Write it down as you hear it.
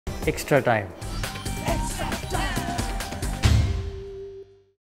Extra time.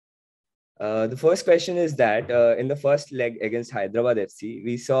 The first question is that in the first leg against Hyderabad FC,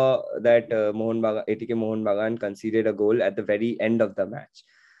 we saw that ATK MohunBagan conceded a goal at the very end of the match.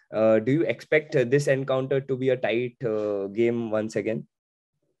 Do you expect this encounter to be a tight game once again?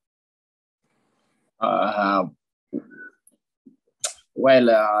 The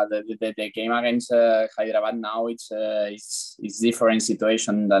game against Hyderabad now it's different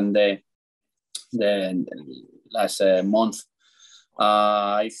situation than the last month.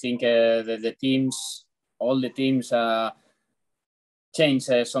 I think all the teams change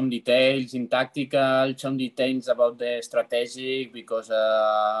some details in tactical, some details about the strategic, because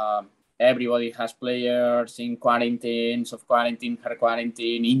everybody has players in quarantine, her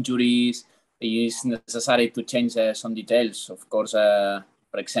quarantine, injuries. It is necessary to change some details. Of course,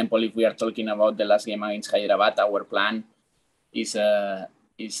 for example, if we are talking about the last game against Hyderabad, our plan is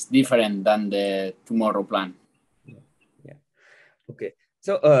different than the tomorrow plan. Yeah. Okay.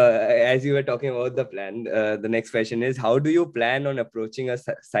 So as you were talking about the plan, the next question is, how do you plan on approaching a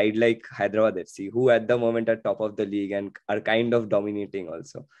side like Hyderabad FC, who at the moment are top of the league and are kind of dominating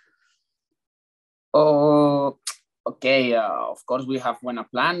also? Oh, okay. Of course, we have a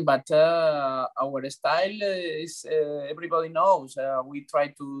plan, but our style is everybody knows. We try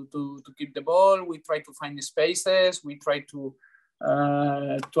to keep the ball. We try to find the spaces. We try to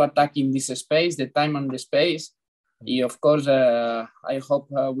attack in this space, the time and the space. Of course, I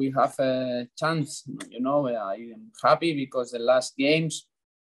hope we have a chance. I am happy because the last games,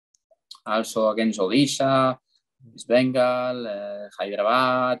 also against Odisha, East Bengal,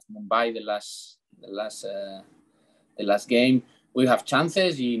 Hyderabad, Mumbai, the last game, we have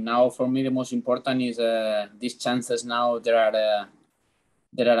chances. Now, for me, the most important is these chances. Now there are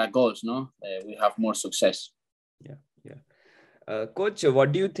goals. We have more success. Yeah. Coach,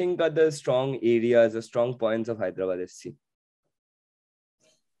 what do you think are the strong areas, the strong points of Hyderabad FC?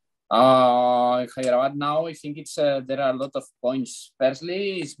 Hyderabad now, I think there are a lot of points.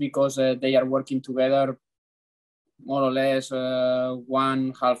 Firstly, it's because they are working together more or less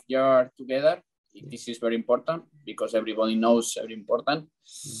 1.5 year together. This is very important because everybody knows very important.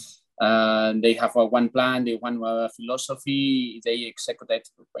 They have one plan, they one philosophy. They execute it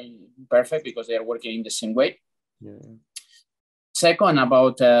perfect because they are working in the same way. Yeah. Second,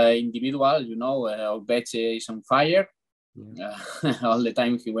 about individual, Ogbece is on fire. Yeah. All the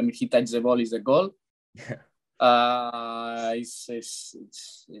time when he touches the ball is a goal. It's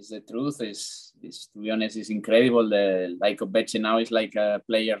the truth. Is to be honest, it's incredible. Like Ogbece now is like a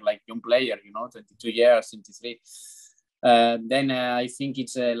player, like young player, 22 years, 23. Then I think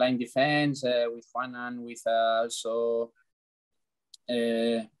it's a line defense with Juanan, with also.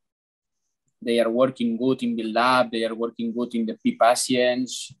 They are working good in build-up. They are working good in the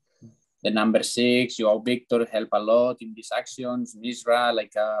patience. The number 6, Joao Victor, help a lot in these actions. Misra,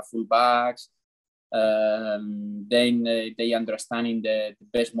 like fullbacks. Then they understand in the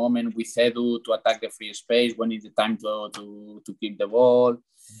best moment with Edu to attack the free space when it's the time to keep the ball.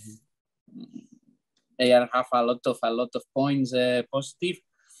 They have a lot of points positive.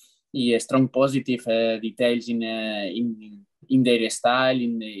 Strong positive details in their style,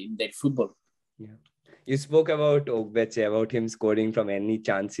 in their football. Yeah. You spoke about Ogbece, about him scoring from any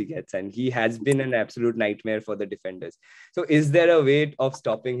chance he gets, and he has been an absolute nightmare for the defenders. So is there a way of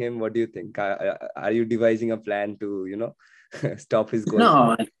stopping him? What do you think? Are you devising a plan to, stop his goal?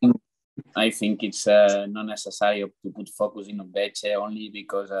 No, I think it's not necessary to put focus in Ogbece only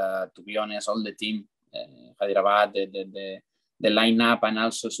because, to be honest, all the team, Hyderabad, the lineup and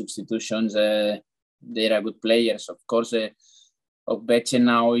also substitutions, they are good players. Of course, Ogbece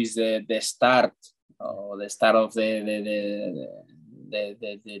now is the start of the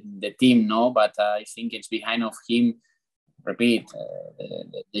team, no? But I think it's behind of him. Repeat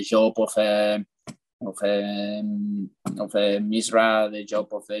the job of Misra, the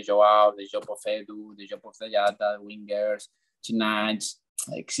job of Joao, the job of Edu, the job of the Yata, wingers, Chinach.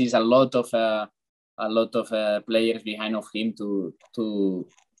 Exists a lot of players behind of him to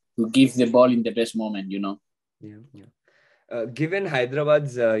give the ball in the best moment. Yeah. Given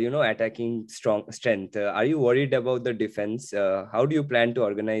Hyderabad's, attacking strength, are you worried about the defense? How do you plan to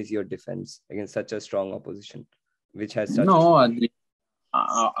organize your defense against such a strong opposition, which has such the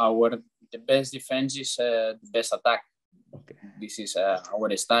best defense is the best attack. Okay. This is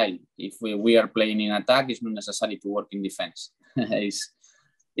our style. If we are playing in attack, it's not necessary to work in defense.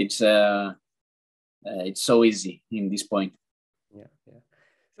 It's so easy in this point. Yeah.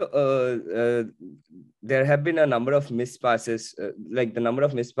 So, there have been a number of missed passes. Like the number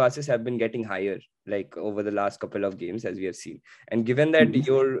of missed passes have been getting higher, like over the last couple of games, as we have seen. And given that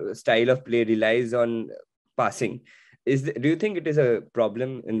your style of play relies on passing, do you think it is a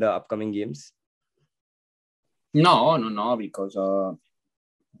problem in the upcoming games? No, because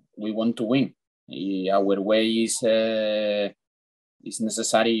we want to win. Our way is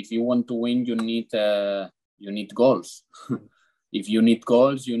necessary. If you want to win, you need goals. If you need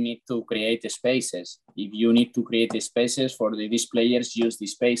goals, you need to create spaces. If you need to create spaces for these players, use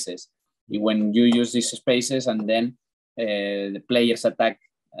these spaces. When you use these spaces and then the players attack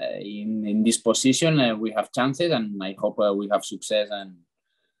in this position, we have chances, and I hope we have success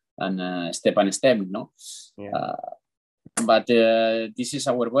and step by step, no? Yeah. But this is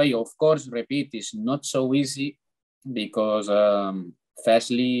our way. Of course, repeat, is not so easy because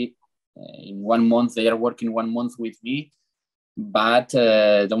firstly, in 1 month, they are working 1 month with me. But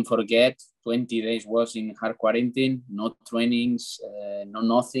don't forget, 20 days was in hard quarantine, no trainings, no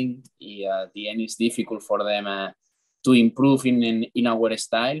nothing. At the end, it's difficult for them to improve in our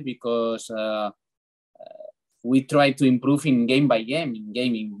style because we try to improve in game by game, in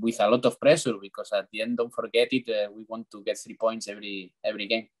gaming with a lot of pressure because at the end, don't forget it, we want to get 3 points every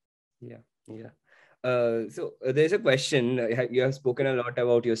game. Yeah. So there's a question. You have spoken a lot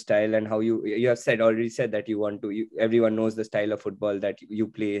about your style and how you have already said that you want to. Everyone knows the style of football that you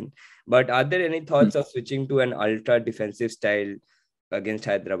play in. But are there any thoughts of switching to an ultra defensive style against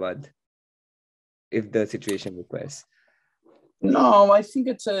Hyderabad if the situation requires? No, I think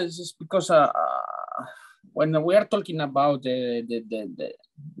it's just because when we are talking about the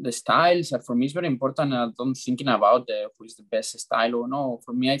styles, for me it's very important. I'm thinking about who is the best style or no.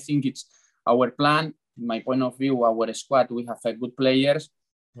 For me, I think it's our plan. In my point of view, our squad, we have good players.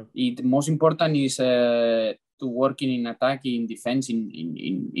 The most important is to working in attacking, in defense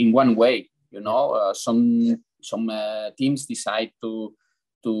in one way. You know, some teams decide to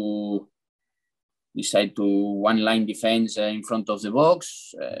one line defense in front of the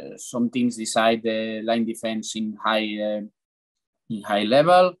box. Some teams decide the line defense in high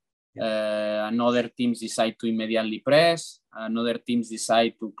level. Another teams decide to immediately press. Another teams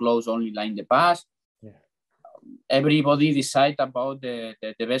decide to close only line the pass. Everybody decide about the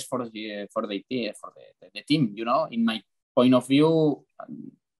best for the team. You know, in my point of view,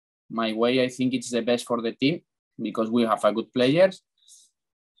 my way, I think it's the best for the team because we have a good players.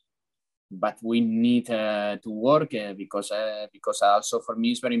 But we need to work because also for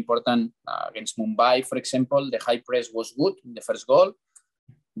me it's very important against Mumbai, for example, the high press was good in the first goal,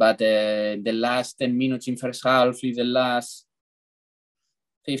 but the last 10 minutes in first half, the last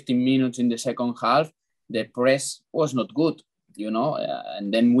 15 minutes in the second half, the press was not good, you know,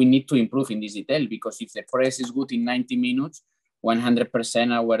 and then we need to improve in this detail because if the press is good in 90 minutes,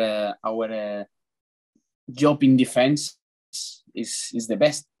 100% our job in defense is the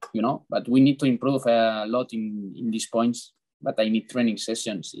best, you know, but we need to improve a lot in these points, but I need training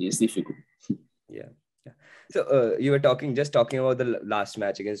sessions. It's difficult. Yeah. So you were talking about the last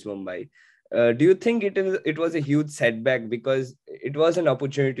match against Mumbai. Do you think it was a huge setback because it was an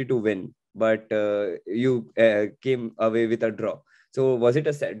opportunity to win, but you came away with a draw? So was it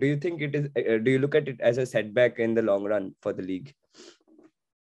do you think it is, do you look at it as a setback in the long run for the league?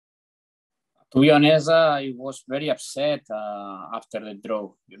 To be honest, I was very upset after the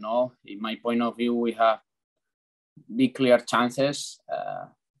draw. You know, in my point of view, we have big clear chances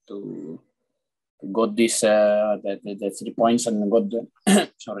to got this the 3 points and got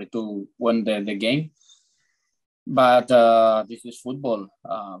to win the game. But this is football.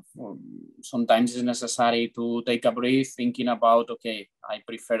 Sometimes it's necessary to take a breath, thinking about, okay, I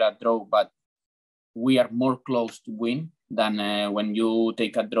prefer a draw, but we are more close to win than when you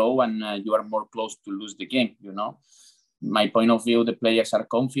take a draw and you are more close to lose the game, you know. My point of view, the players are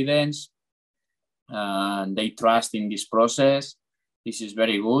confident. They trust in this process. This is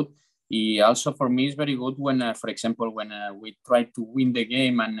very good. Also, for me, it's very good when, for example, when we try to win the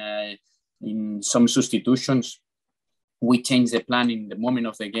game and in some substitutions, we change the plan in the moment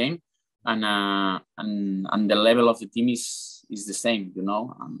of the game and the level of the team is the same, you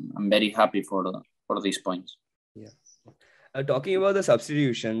know. I'm very happy for these points. Yeah. Talking about the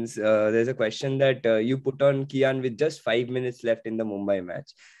substitutions, there's a question that you put on Kian with just 5 minutes left in the Mumbai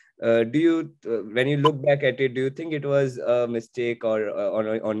match. Do you, when you look back at it, do you think it was a mistake or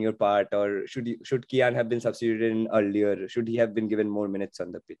on your part, or should Kian have been substituted in earlier? Should he have been given more minutes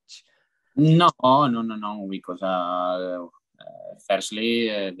on the pitch? No, because firstly,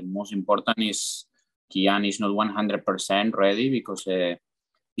 the most important is Kian is not 100% ready because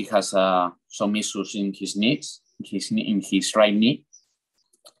he has some issues in his knees, in his right knee.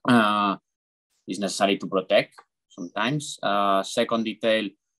 is necessary to protect sometimes. Second detail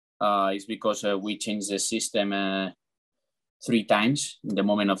is because we changed the system 3 times in the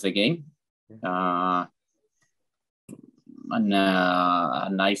moment of the game. And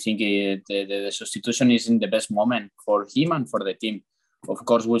I think the substitution is in the best moment for him and for the team. Of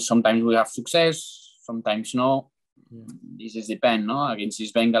course, sometimes we have success, sometimes no. This is depend, no? Against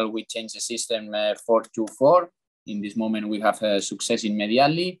East Bengal, we changed the system 4-2-4. In this moment, we have success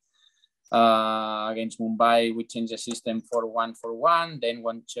immediately. Against Mumbai, we changed the system 4-1-4-1. Then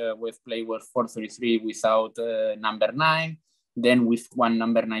we play with 4-3-3 without number 9. Then with one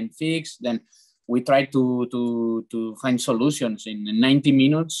number 9 fixed. Then we try to find solutions in 90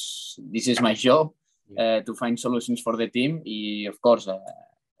 minutes. This is my job, to find solutions for the team. Of course,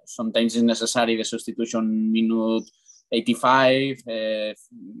 sometimes it's necessary the substitution minute 85,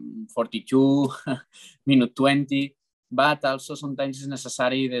 42, minute 20. But also sometimes it's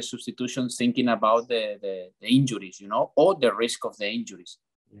necessary the substitution thinking about the injuries, or the risk of the injuries.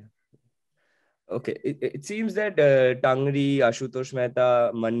 Okay, it seems that Tangri, Ashutosh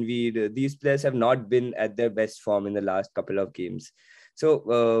Mehta, Manveer, these players have not been at their best form in the last couple of games. So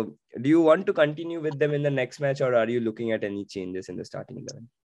do you want to continue with them in the next match, or are you looking at any changes in the starting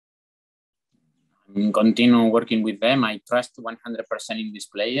 11? Continue working with them. I trust 100% in these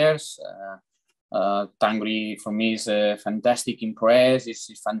players. Tangri for me is a fantastic impress.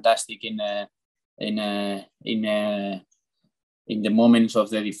 He's fantastic in the moments of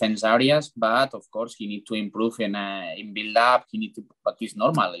the defense areas, but of course he needs to improve in build up. But it's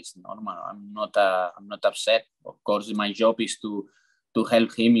normal. It's normal. I'm not upset. Of course, my job is to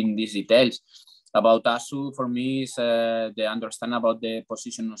help him in these details. About Asu, for me, is the understand about the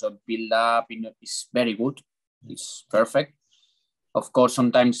positions of build up is very good. It's perfect. Of course,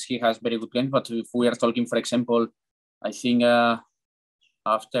 sometimes he has very good games, but if we are talking, for example, I think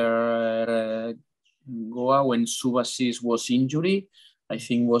after Goa, when Subhasis was injured, I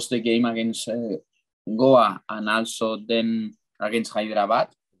think was the game against Goa, and also then against Hyderabad,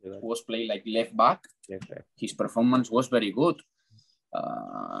 was played like left back. His performance was very good.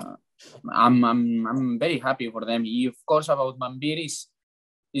 I'm very happy for them. Of course, about Manveer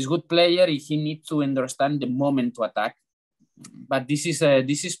is good player. He needs to understand the moment to attack. But this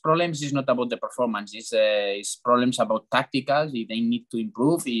is problems. It's not about the performance. It's problems about tacticals. They need to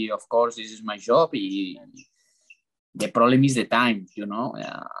improve. Of course, this is my job. The problem is the time,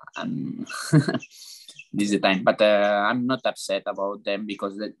 and this is the time. But I'm not upset about them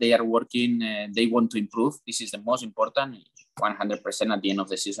because they are working. They want to improve. This is the most important. 100% at the end of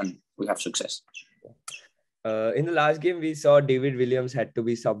the season, we have success. In the last game, we saw David Williams had to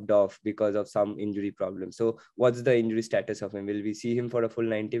be subbed off because of some injury problem. So what's the injury status of him? Will we see him for a full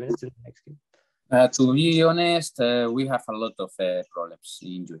 90 minutes in the next game? To be honest, we have a lot of problems,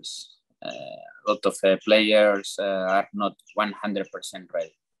 injuries. A lot of players are not 100%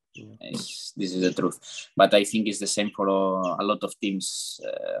 ready. This is the truth. But I think it's the same for a lot of teams,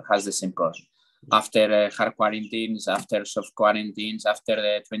 has the same problem. After hard quarantines, after soft quarantines,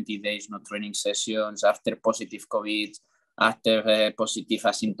 after 20 days no training sessions, after positive COVID, after positive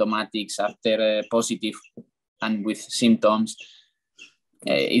asymptomatics, after positive and with symptoms,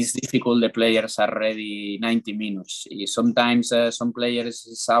 it's difficult. The players are ready 90 minutes. Sometimes some players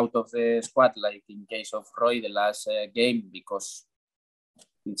is out of the squad, like in case of Roy, the last game, because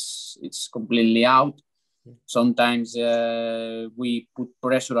it's completely out. Sometimes we put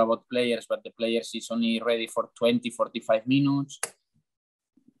pressure about players, but the players is only ready for 20-45 minutes.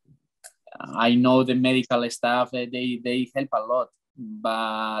 I know the medical staff, they help a lot,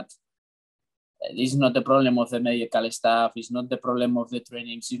 but it's not the problem of the medical staff. It's not the problem of the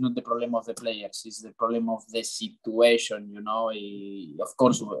trainings. It's not the problem of the players. It's the problem of the situation, Of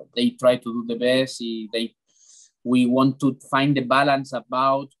course, they try to do the best. We want to find the balance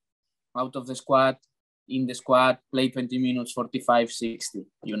out of the squad, in the squad, play 20 minutes, 45, 60,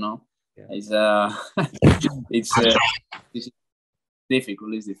 Yeah. It's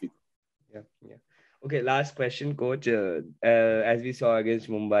difficult. It's difficult. Yeah. Okay, last question, coach. As we saw against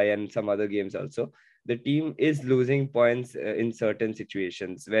Mumbai and some other games also, the team is losing points in certain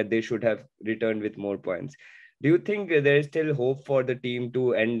situations where they should have returned with more points. Do you think there is still hope for the team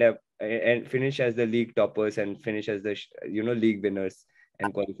to end up and finish as the league toppers and finish as the league winners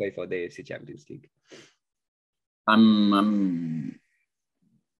and qualify for the AFC Champions League?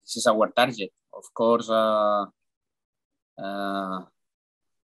 This is our target. Of course,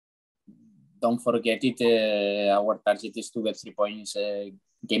 don't forget it. Our target is to get 3 points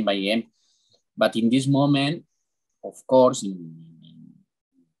game by game. But in this moment, of course, in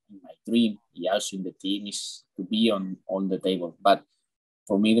my dream, also in the team, is to be on the table. But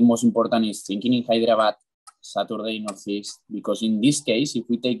for me, the most important is thinking in Hyderabad, Saturday Northeast, because in this case, if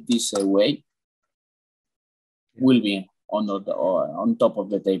we take this away, we'll be on top of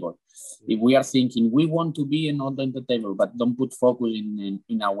the table. If we are thinking we want to be not on the table, but don't put focus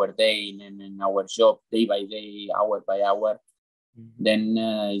in our day, in our job, day by day, hour by hour, then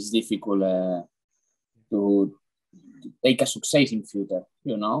it's difficult to take a success in future.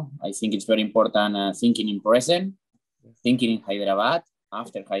 You know, I think it's very important thinking in present, thinking in Hyderabad,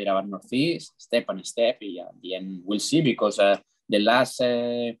 after Hyderabad Northeast, step on step. Yeah, at the end we'll see, because the last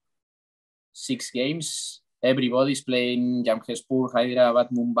 6 games, everybody's playing Jamshedpur, Hyderabad,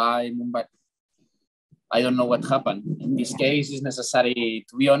 Mumbai. I don't know what happened. In this case, it's necessary,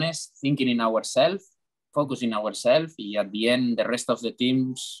 to be honest, thinking in ourselves, focusing ourselves. At the end, the rest of the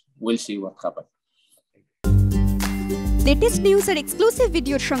teams will see what happens. Latest news R exclusive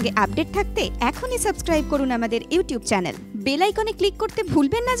ভিডিওর সঙ্গে update থাকতে এখনই subscribe করুন আমাদের YouTube channel. Bell আইকনে click করতে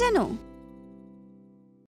ভুলবেন না যেন।